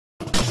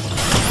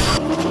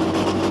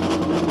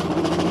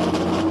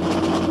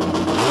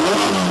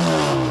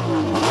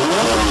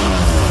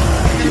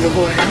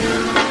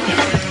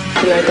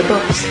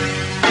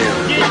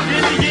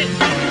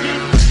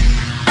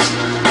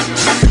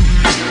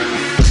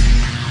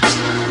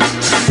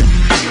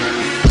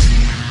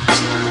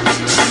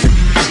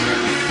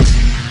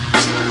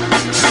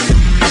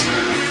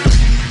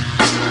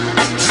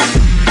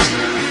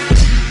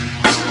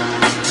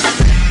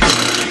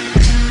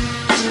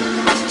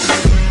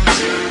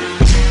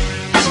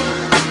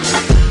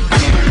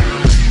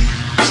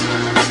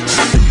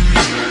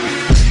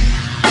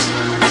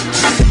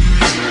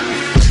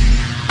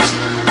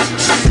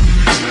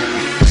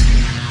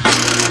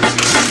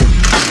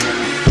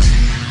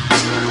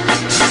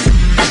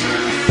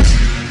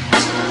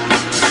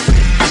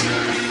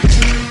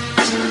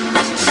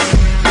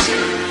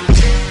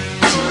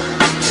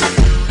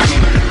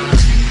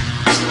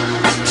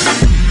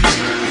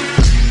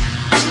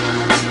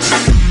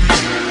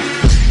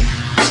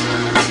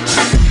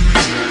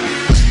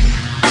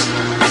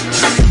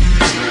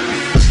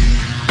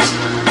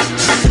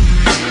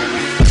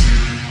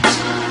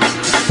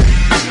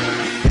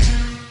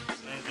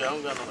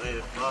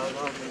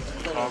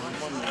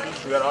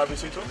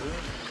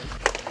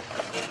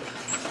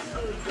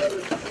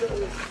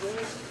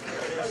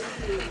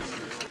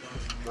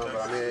No,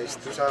 para mí,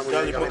 tú sabes muy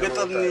bien. ¿Por qué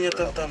estas niñas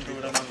están tan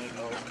duras, man?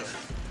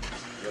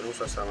 Yo no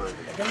uso esa mano.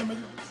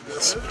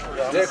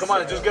 Yeah, come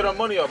on, just get our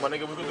money up, my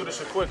nigga. We can do this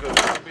shit quick, cause we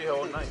can be here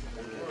all night.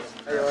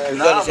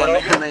 Nah, my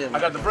nigga. I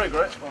got the break,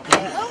 right?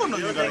 Hell no,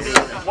 you got it.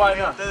 Why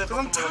not? Because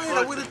I'm tired.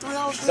 I waited 3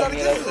 hours for y'all to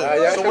get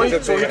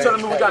here. So you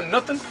telling me we got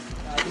nothing?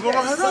 You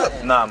gonna head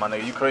up? Nah, my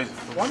nigga, you crazy.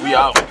 We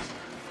out.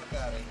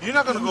 You're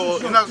not gonna go.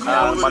 You're not gonna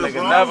Nah, go my with nigga,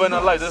 LeBron. never in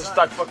a life. This is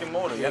stock fucking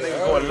motor. Y'all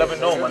niggas go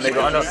 11-0, my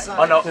nigga. On the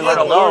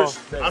worst.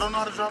 I don't know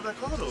how to drive that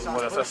car though.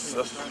 Well, that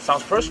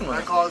sounds personal.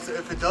 That car,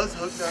 if it does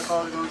hook, that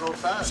car is gonna go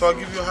fast. So I'll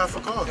give you a half a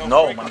car.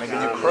 No, my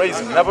nigga, you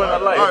crazy. Never in a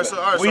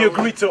life. We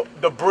agreed to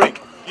the break.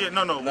 Yeah,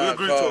 no, we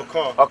agreed to a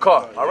car. A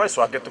car. All right,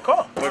 so I get the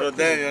car. But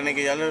damn, y'all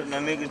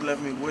niggas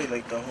left me wait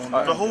like the whole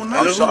night. The whole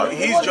night. I'm sorry.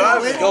 He's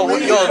driving. Yo, la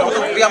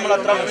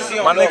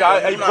transmisión. My nigga,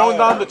 I broke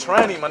down the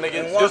tranny, my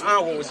nigga. Just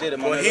when we did it,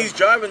 When he's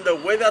driving, the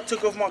way that I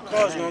took off my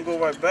car is gonna go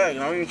right back.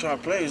 And I'm even trying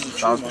to play. It's the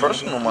sounds truth, man.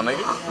 personal, my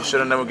nigga. You should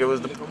have never given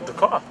us the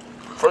car.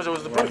 First it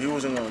was the Bro, break. he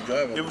wasn't gonna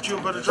drive it. Yeah, but you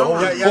better So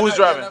drive. who's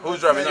driving? Who's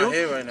driving? He's not You?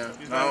 here right now.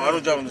 No, I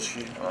don't drive on the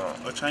street.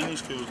 A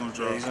Chinese kid was gonna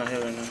drive. He's not here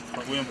right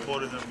now. We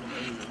imported him from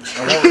Asia.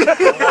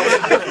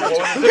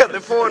 You got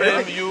deported.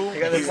 Him, you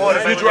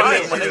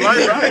drive, my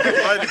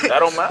nigga. That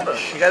don't matter.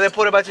 You got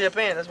deported back to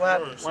Japan. That's what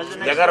happened.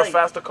 They got a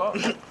faster car.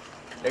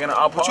 They're gonna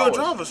outpower. But you're a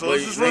driver, so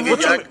let's just run nigga,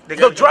 with you.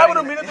 The driver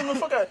don't mean nothing.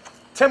 Motherfucker.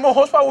 10 more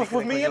horsepower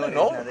with me in it?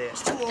 No.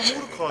 It's too old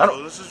motor car, though.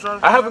 Let's just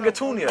drive. I haven't get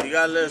tuned yet. You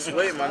got less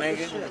weight, my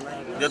nigga.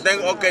 Yo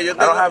tengo, okay, yo I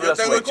don't have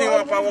tengo, less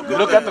weight. power.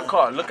 Look at the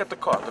car. Look at the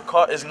car. The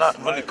car is not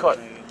really cut.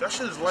 That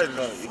shit is light.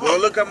 You go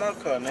look at my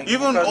car, nigga.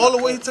 Even all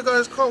the way he took out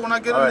his car, when I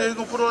get in there, he's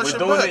gonna put all that We're shit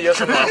doing back. it,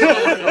 yes or no?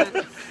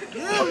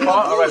 Yeah,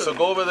 All right, so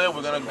go over there.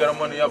 We're gonna get our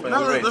money up and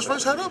now we race. let's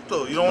race head up,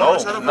 though. You don't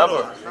want to race head No,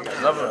 up?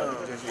 never.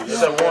 You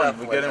said one.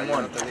 We get in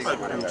one.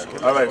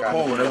 All right,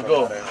 cool. Let's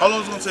go. How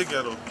long is it gonna take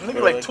you, though?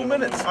 Nigga, like 2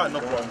 minutes. All right, no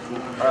problem.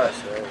 All right.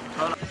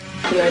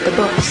 You are the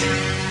boss.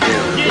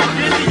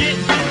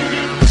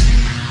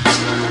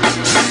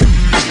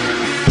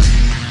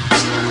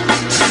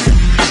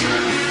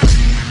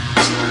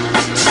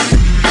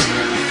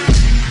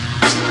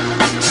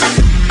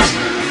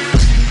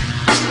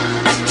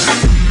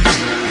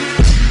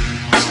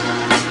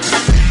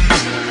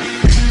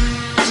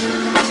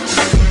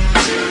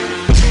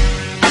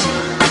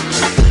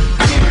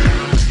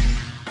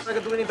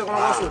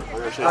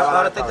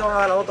 Ahora te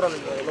tomas a la otra.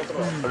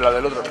 La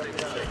del otro.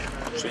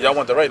 So y'all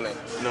want the right lane?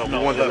 No, we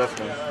want the left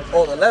lane.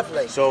 Oh, the left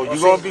lane. So you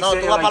gonna be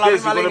sitting like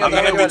this. I'm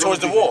gonna be towards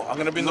the wall. I'm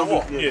gonna be in the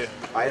wall. Yeah.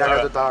 Ahí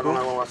era que tú estabas con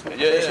la guagua azul.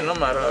 Yeah, no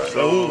matter.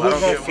 So who's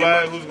gonna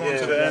flag, who's going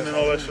to the end and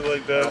all that shit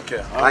like that?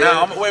 Okay.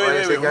 Now, wait.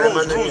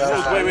 Rules.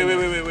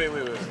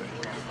 Wait.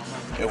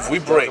 If we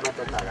break an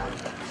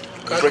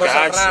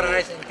action,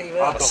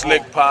 a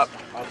slick pop,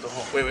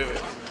 wait.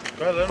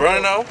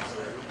 Burn out,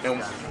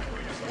 and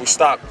we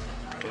stop,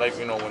 like,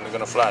 you know, when they're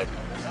gonna flag.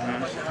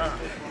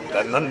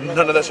 That none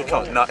of that should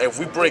count. Now, if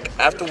we break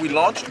after we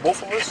launch,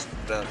 both of us,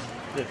 then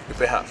we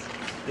pay half.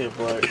 Yeah,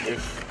 but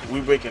if we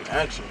break an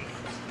action.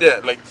 Yeah,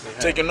 like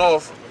taking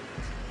off.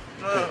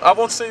 I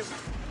won't say,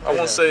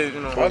 you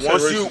know.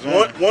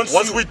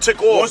 Once we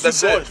take off,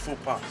 that's it. Full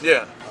pop.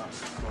 Yeah.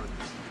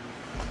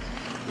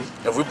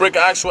 If we break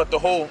an axle at the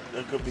hole,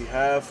 it could be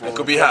half. Or it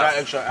could be if half. Got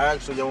extra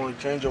axle, you want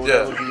to change or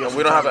yeah. whatever. If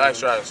we don't have an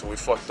extra axle, we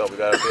fucked up. We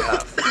gotta pay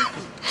half.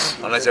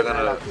 Unless you're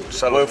gonna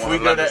sell well, it. If we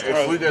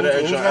get an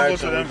extra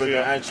axle, we break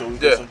an axle. We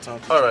get some time.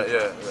 All right.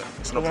 Yeah.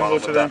 It's no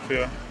problem with that.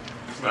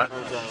 Right?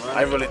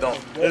 I really don't.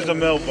 There's the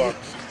mailbox.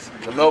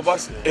 The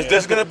mailbox? If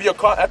there's gonna be a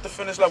car at the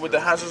finish line with the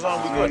hazards on,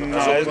 we good. No,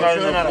 it's not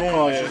enough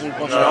room.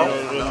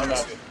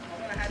 No.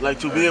 Like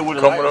to be able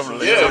to come with a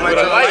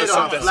light or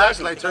something.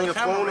 Flashlight, turn your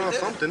phone on or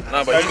something.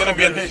 Nah, but he's gonna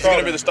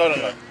be the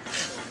starting line.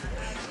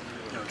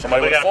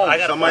 Somebody with a phone.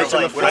 Somebody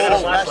turn the phone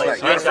on. Flashlight.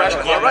 You got a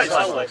flashlight? All right.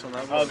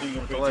 I'll do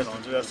your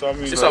picture. So I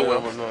mean, Yes, I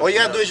will. All you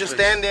gotta do is just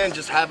stand there and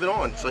just have it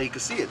on so he can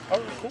see it.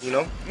 You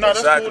know? No,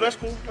 Exactly. that's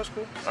cool.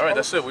 All right,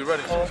 that's it. We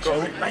ready. Let's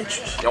go.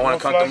 Y'all wanna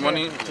count the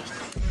money?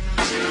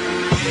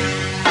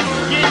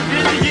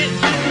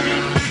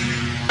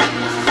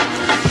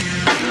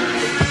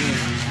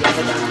 Get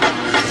busy.